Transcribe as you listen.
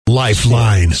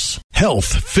Lifelines, health,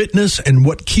 fitness, and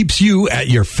what keeps you at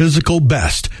your physical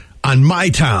best on My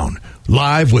Town.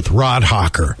 Live with Rod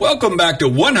Hawker. Welcome back to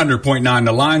 100.9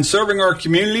 The Line, serving our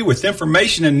community with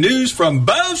information and news from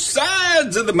both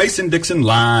sides of the Mason-Dixon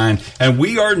line. And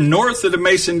we are north of the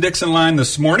Mason-Dixon line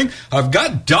this morning. I've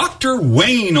got Dr.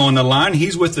 Wayne on the line.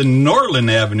 He's with the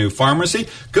Norland Avenue Pharmacy.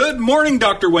 Good morning,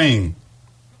 Dr. Wayne.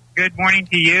 Good morning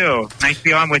to you. Nice to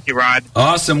be on with you, Rod.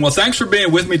 Awesome. Well, thanks for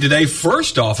being with me today.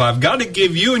 First off, I've got to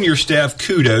give you and your staff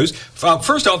kudos.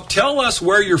 First off, tell us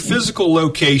where your physical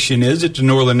location is at the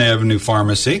Norland Avenue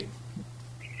Pharmacy.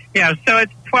 Yeah, so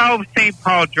it's 12 St.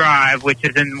 Paul Drive, which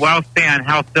is in Wellspan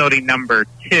Health Building number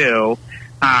 2.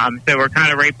 So we're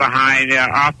kind of right behind,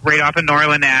 right off of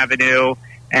Norland Avenue,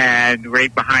 and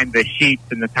right behind the Sheets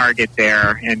and the Target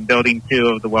there in Building 2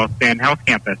 of the Wellspan Health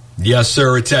Campus. Yes,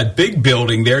 sir. It's that big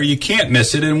building there. You can't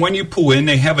miss it. And when you pull in,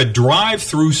 they have a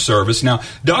drive-through service. Now,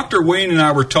 Dr. Wayne and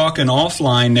I were talking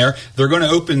offline there. They're going to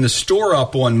open the store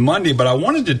up on Monday, but I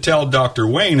wanted to tell Dr.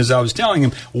 Wayne, as I was telling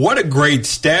him, what a great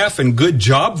staff and good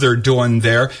job they're doing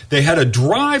there. They had a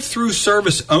drive-through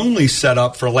service only set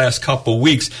up for the last couple of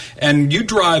weeks. And you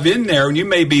drive in there, and you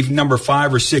may be number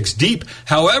 5 or 6 deep.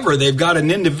 However, they've got an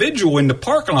individual in the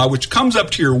parking lot which comes up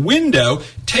to your window,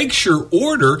 takes your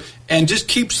order, and just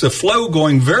keeps the flow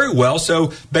going very well.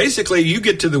 So basically, you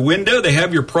get to the window, they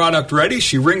have your product ready,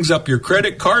 she rings up your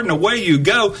credit card, and away you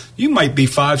go. You might be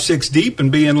 5, 6 deep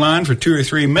and be in line for 2 or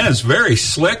 3 minutes. Very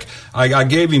slick. I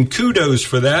gave him kudos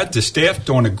for that. The staff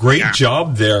doing a great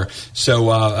job there.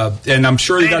 So, and I'm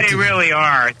sure they really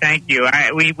are. Thank you.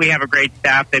 We have a great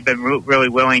staff. They've been really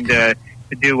willing to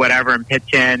do whatever and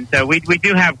pitch in. So we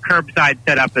do have curbside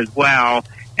set up as well.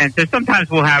 And so sometimes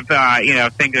we'll have,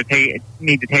 things that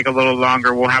need to take a little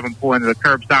longer. We'll have them pull into the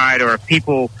curbside, or if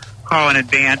people call in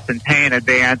advance and pay in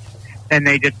advance, then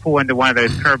they just pull into one of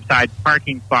those curbside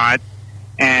parking spots,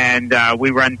 and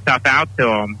we run stuff out to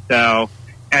them. So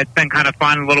it's been kind of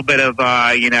fun, a little bit of,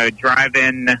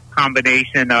 drive-in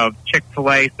combination of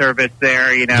Chick-fil-A service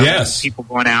there, yes. People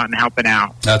going out and helping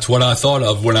out. That's what I thought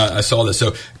of when I saw this.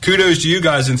 So kudos to you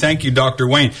guys, and thank you, Dr.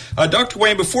 Wayne. Dr.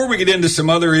 Wayne, before we get into some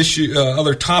other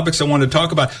other topics I wanted to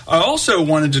talk about, I also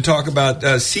wanted to talk about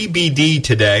CBD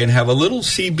today and have a little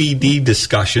CBD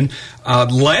discussion.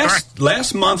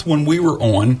 Last month when we were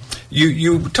on,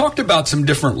 you talked about some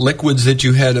different liquids that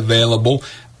you had available.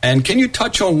 And can you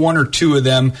touch on one or two of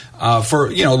them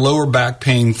for, lower back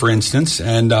pain, for instance,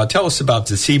 and tell us about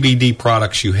the CBD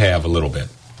products you have a little bit.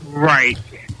 Right.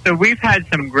 So we've had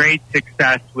some great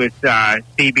success with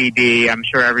CBD. I'm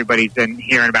sure everybody's been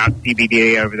hearing about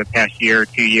CBD over the past year or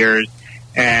 2 years.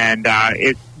 And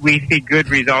we see good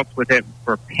results with it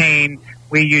for pain.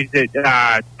 We use it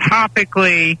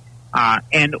topically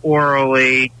and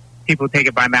orally. People take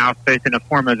it by mouth, both in the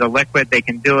form as a liquid. They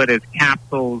can do it as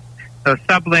capsules. So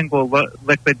sublingual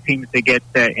liquid seems to get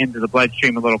into the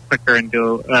bloodstream a little quicker and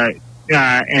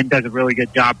does a really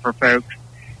good job for folks.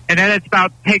 And then it's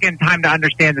about taking time to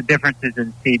understand the differences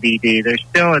in CBD. It's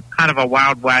kind of a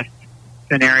Wild West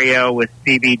scenario with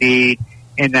CBD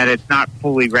in that it's not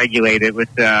fully regulated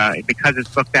because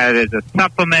it's looked at as a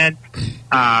supplement.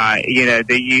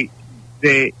 The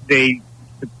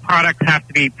products have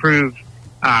to be proved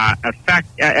they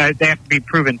have to be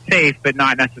proven safe, but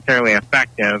not necessarily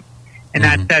effective. And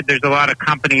that said, there's a lot of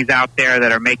companies out there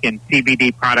that are making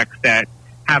CBD products that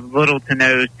have little to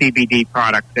no CBD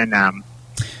products in them.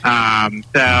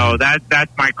 So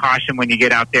that's my caution when you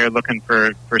get out there looking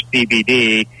for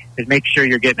CBD, is make sure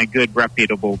you're getting a good,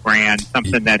 reputable brand,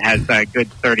 something that has a good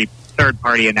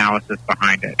third-party analysis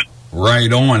behind it.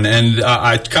 Right on. And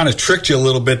I kind of tricked you a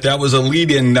little bit. That was a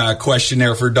lead-in question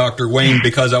there for Dr. Wayne,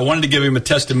 because I wanted to give him a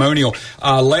testimonial.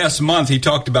 Last month, he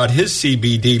talked about his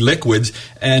CBD liquids,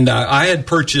 and I had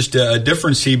purchased a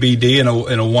different CBD in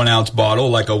a 1-ounce bottle,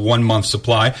 like a 1-month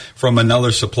supply from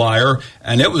another supplier,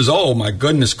 and it was, oh my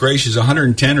goodness gracious,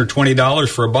 $110 or $20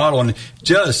 for a bottle, and it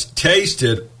just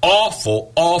tasted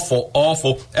awful,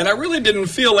 and I really didn't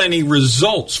feel any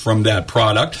results from that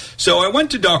product. So I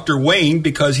went to Dr. Wayne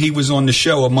because he was on the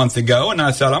show a month ago, and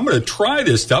I thought, I'm going to try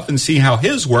this stuff and see how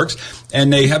his works.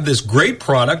 And they have this great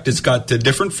product. It's got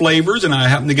different flavors, and I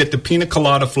happen to get the pina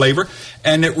colada flavor,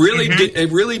 and it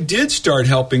really did start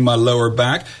helping my lower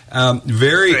back. And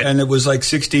it was like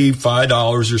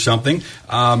 $65 or something.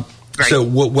 Right. So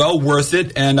well worth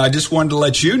it, and I just wanted to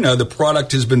let you know the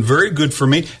product has been very good for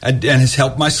me and has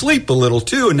helped my sleep a little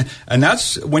too. And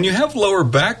that's when you have lower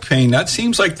back pain, that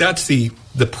seems like that's the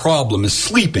problem is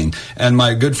sleeping. And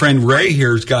my good friend Ray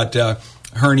here has got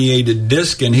herniated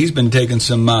disc, and he's been taking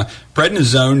some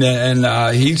prednisone,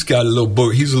 and he's got a little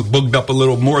he's booked up a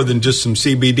little more than just some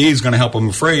CBD is going to help, I'm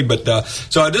afraid. But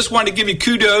so I just wanted to give you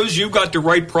kudos. You've got the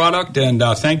right product, and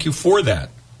thank you for that.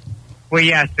 Well,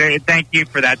 yes, thank you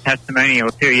for that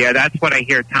testimonial, too. Yeah, that's what I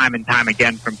hear time and time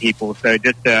again from people. So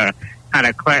just to kind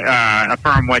of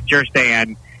affirm what you're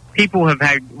saying, people have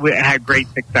had great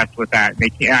success with that.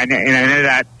 And I know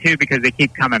that, too, because they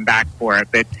keep coming back for it.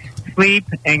 But sleep,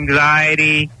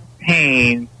 anxiety,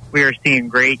 pain, we are seeing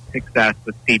great success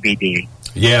with CBD.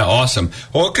 Yeah, awesome.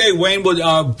 Okay, Wayne, well,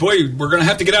 we're going to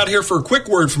have to get out of here for a quick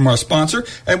word from our sponsor,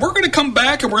 and we're going to come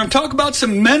back and we're going to talk about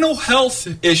some mental health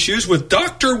issues with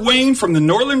Dr. Wayne from the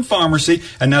Norland Pharmacy,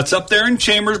 and that's up there in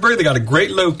Chambersburg. They got a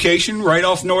great location right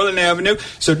off Norland Avenue,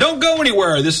 so don't go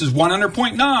anywhere. This is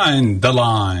 100.9 The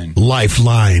Line.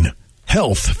 Lifeline.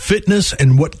 Health, fitness,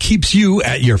 and what keeps you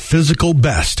at your physical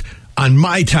best. On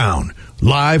My Town,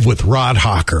 live with Rod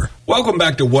Hawker. Welcome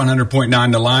back to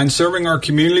 100.9 The Line, serving our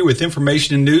community with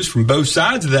information and news from both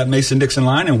sides of that Mason-Dixon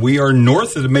line, and we are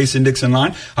north of the Mason-Dixon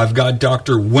line. I've got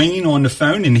Dr. Wayne on the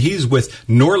phone, and he's with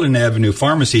Norland Avenue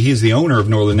Pharmacy. He's the owner of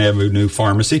Norland Avenue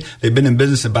Pharmacy. They've been in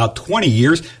business about 20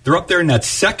 years. They're up there in that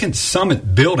Second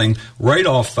Summit building right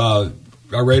off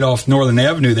Norland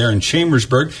Avenue there in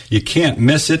Chambersburg. You can't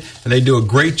miss it. They do a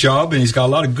great job, and he's got a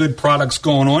lot of good products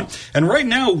going on. And right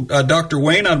now, Dr.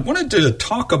 Wayne, I wanted to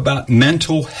talk about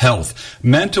mental health.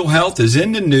 Mental health is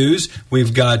in the news.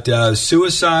 We've got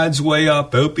suicides way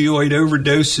up, opioid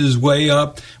overdoses way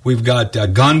up. We've got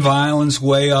gun violence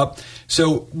way up.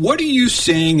 So what are you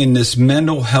seeing in this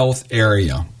mental health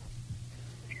area?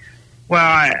 Well,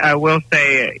 I will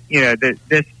say,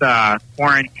 this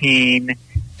quarantine,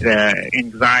 the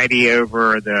anxiety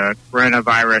over the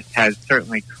coronavirus has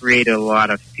certainly created a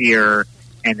lot of fear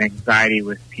and anxiety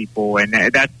with people, and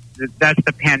that's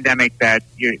the pandemic that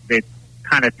they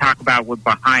kind of talk about with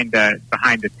behind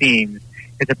the scenes.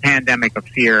 It's a pandemic of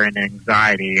fear and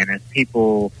anxiety, and as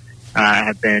people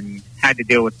had to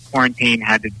deal with quarantine,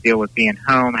 had to deal with being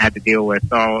home, had to deal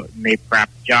with maybe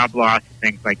perhaps job loss,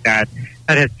 things like that.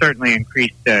 That has certainly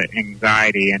increased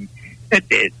anxiety. And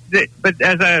but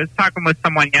as I was talking with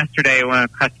someone yesterday, one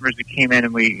of the customers that came in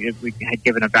and we had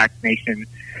given a vaccination,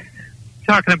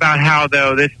 talking about how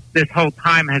though this whole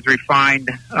time has refined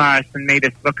us and made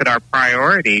us look at our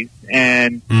priorities.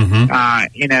 And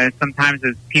sometimes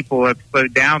as people have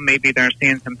slowed down, maybe they're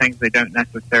seeing some things they don't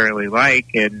necessarily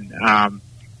like, and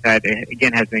that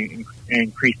again has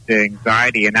increased the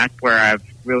anxiety. And that's where I've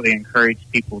really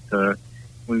encouraged people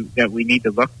that we need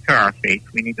to look to our faith.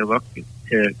 We need to look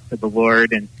to the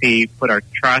Lord and put our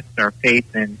trust, our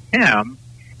faith in Him,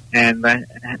 and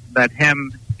let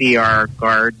Him be our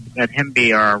guard, let Him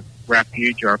be our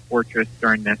refuge, our fortress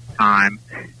during this time.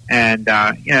 And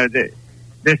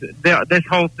this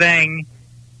whole thing,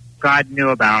 God knew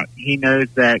about. He knows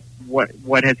that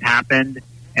what has happened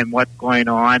and what's going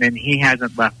on, and He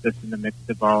hasn't left us in the midst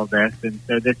of all this. And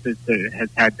so this has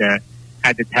had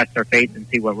to test our faith and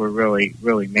see what we're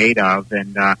really made of.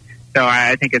 And so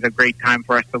I think it's a great time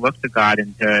for us to look to God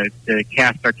and to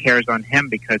cast our cares on Him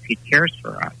because He cares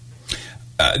for us.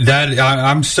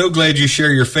 I'm so glad you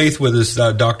share your faith with us,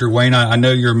 Dr. Wayne. I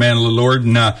know you're a man of the Lord,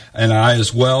 and I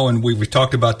as well. And we've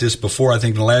talked about this before, I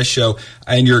think, in the last show.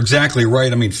 And you're exactly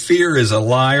right. I mean, fear is a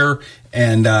liar,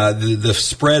 and the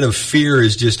spread of fear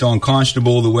is just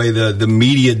unconscionable. The way the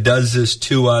media does this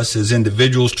to us as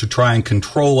individuals to try and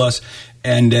control us.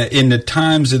 And in the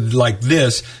times like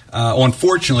this,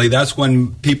 unfortunately, that's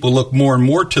when people look more and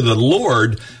more to the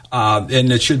Lord.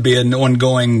 And it should be an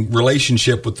ongoing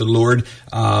relationship with the Lord.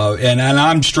 And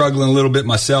I'm struggling a little bit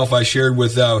myself. I shared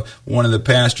with one of the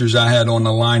pastors I had on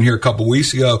the line here a couple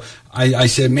weeks ago. I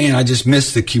said, man, I just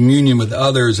miss the communion with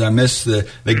others. I miss the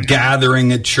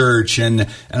gathering at church. And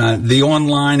the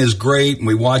online is great, and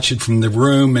we watch it from the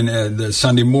room and the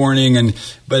Sunday morning.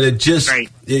 But it just, right.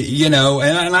 And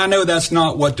I know that's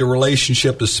not what the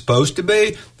relationship is supposed to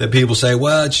be. That people say,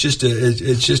 well, it's just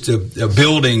a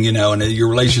building, and your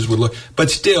relations would look.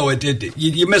 But still,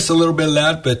 you miss a little bit of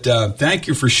that. But thank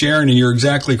you for sharing, and you're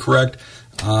exactly correct.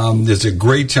 It's a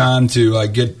great time to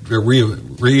get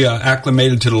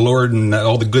reacclimated to the Lord and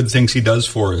all the good things He does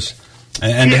for us.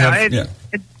 And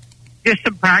just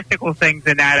some practical things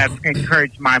in that. I've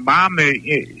encouraged my mom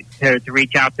to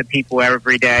reach out to people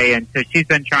every day, and so she's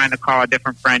been trying to call a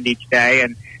different friend each day.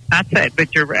 And that's it.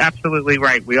 But you're absolutely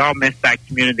right. We all miss that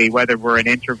community, whether we're an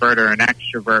introvert or an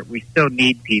extrovert. We still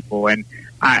need people, and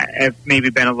I've maybe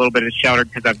been a little bit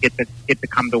sheltered because I get to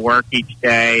come to work each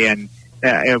day and.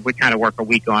 We kind of work a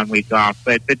week on, week off,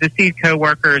 but to see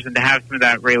coworkers and to have some of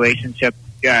that relationship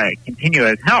continue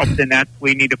as health, then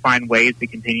we need to find ways to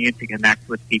continue to connect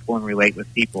with people and relate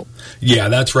with people. Yeah,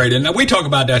 that's right. And we talk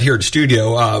about that here at the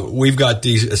studio. We've got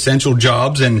these essential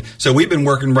jobs, and so we've been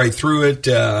working right through it.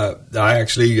 I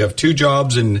actually have 2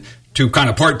 jobs and 2 kind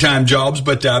of part-time jobs,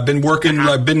 but I've been working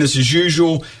business as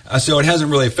usual, so it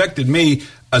hasn't really affected me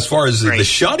as far as the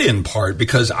shut-in part,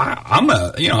 because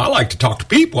I like to talk to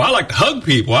people. I like to hug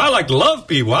people. I like to love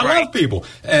people. I love people.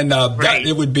 And that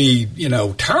it would be,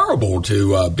 terrible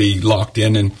to be locked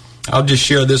in. And I'll just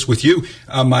share this with you.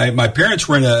 My parents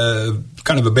were in a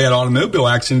kind of a bad automobile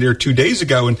accident there 2 days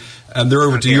ago, and they're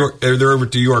over to York. They're over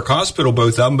to York Hospital,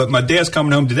 both of them. But my dad's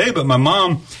coming home today. But my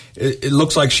mom, it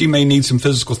looks like she may need some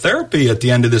physical therapy at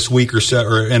the end of this week or so,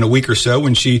 or in a week or so,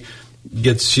 when she's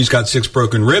got 6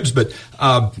 broken ribs. But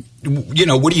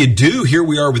what do you do? Here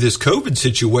we are with this COVID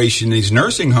situation, these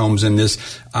nursing homes, and this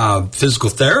physical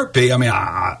therapy. I mean,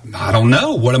 I don't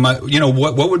know. What am I?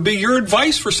 What would be your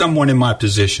advice for someone in my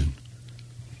position?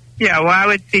 Yeah, well, I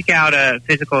would seek out a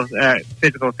physical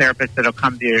therapist that'll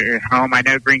come to your home. I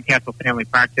know Greencastle Family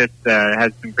Practice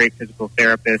has some great physical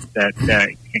therapists that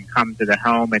can come to the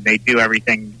home, and they do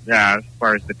everything as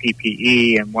far as the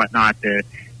PPE and whatnot to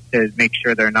make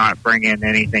sure they're not bringing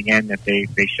anything in that they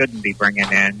shouldn't be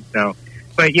bringing in. So,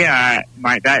 but yeah,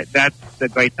 that's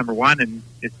advice number 1, and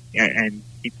just and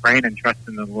keep praying and trust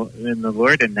in the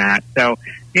Lord in that. So,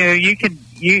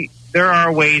 there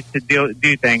are ways to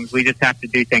do things. We just have to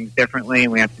do things differently,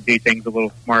 and we have to do things a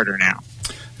little smarter now.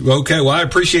 Okay, well, I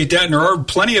appreciate that, and there are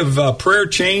plenty of prayer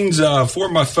chains for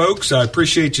my folks. I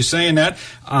appreciate you saying that.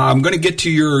 I'm going to get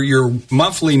to your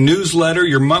monthly newsletter,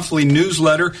 your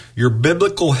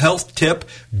biblical health tip.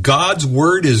 God's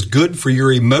Word is good for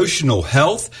your emotional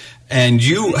health, and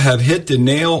you have hit the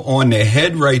nail on the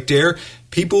head right there.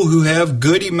 People who have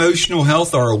good emotional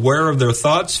health are aware of their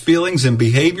thoughts, feelings, and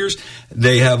behaviors.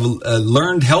 They have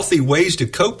learned healthy ways to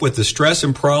cope with the stress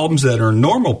and problems that are a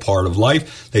normal part of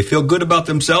life. They feel good about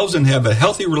themselves and have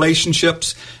healthy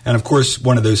relationships. And, of course,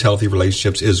 one of those healthy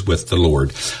relationships is with the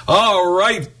Lord. All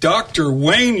right, Dr.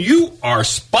 Wayne, you are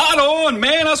spot on,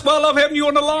 man. That's why I love having you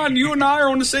on the line. You and I are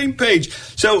on the same page.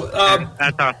 So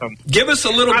that's awesome. Give us a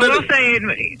little bit.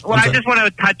 I just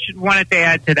wanted to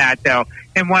add to that, though.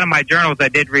 In one of my journals, I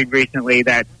did read recently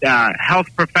that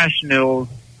health professionals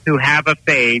who have a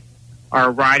faith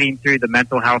are riding through the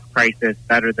mental health crisis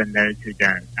better than those who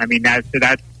don't. I mean, that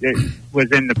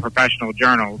was in the professional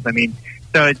journals. I mean,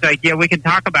 so it's like, yeah, we can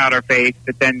talk about our faith,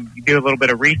 but then you do a little bit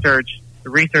of research. The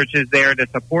research is there to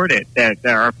support it, that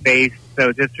our faith.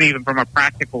 So just even from a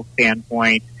practical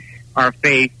standpoint, our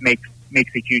faith makes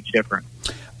a huge difference.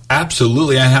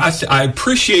 Absolutely. I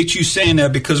appreciate you saying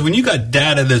that, because when you got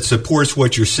data that supports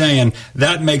what you're saying,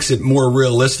 that makes it more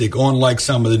realistic, unlike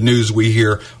some of the news we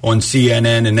hear on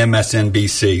CNN and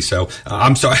MSNBC. So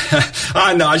I'm sorry.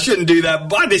 I know I shouldn't do that,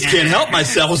 but I just can't help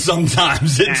myself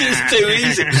sometimes. It's just too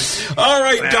easy. All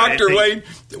right, Dr. Wayne.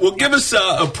 Well, give us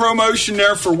a promotion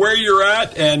there for where you're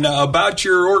at and about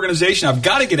your organization. I've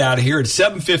got to get out of here at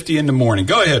 7:50 in the morning.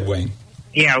 Go ahead, Wayne.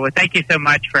 Yeah, well, thank you so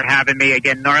much for having me.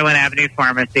 Again, Norland Avenue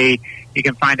Pharmacy. You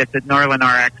can find us at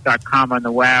norlandrx.com on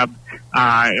the web,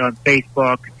 on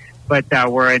Facebook. But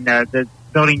we're in the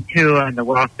Building 2 on the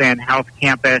Wellspan Health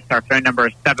Campus. Our phone number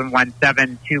is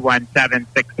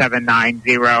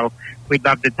 717-217-6790. We'd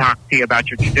love to talk to you about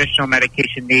your traditional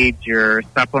medication needs, your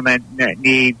supplement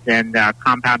needs, and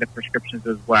compounded prescriptions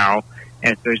as well.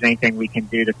 And if there's anything we can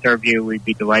do to serve you, we'd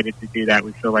be delighted to do that.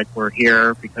 We feel like we're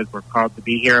here because we're called to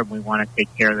be here, and we want to take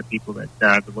care of the people that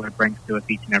the Lord brings to us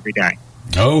each and every day.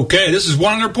 Okay, this is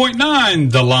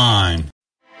 100.9 The Line.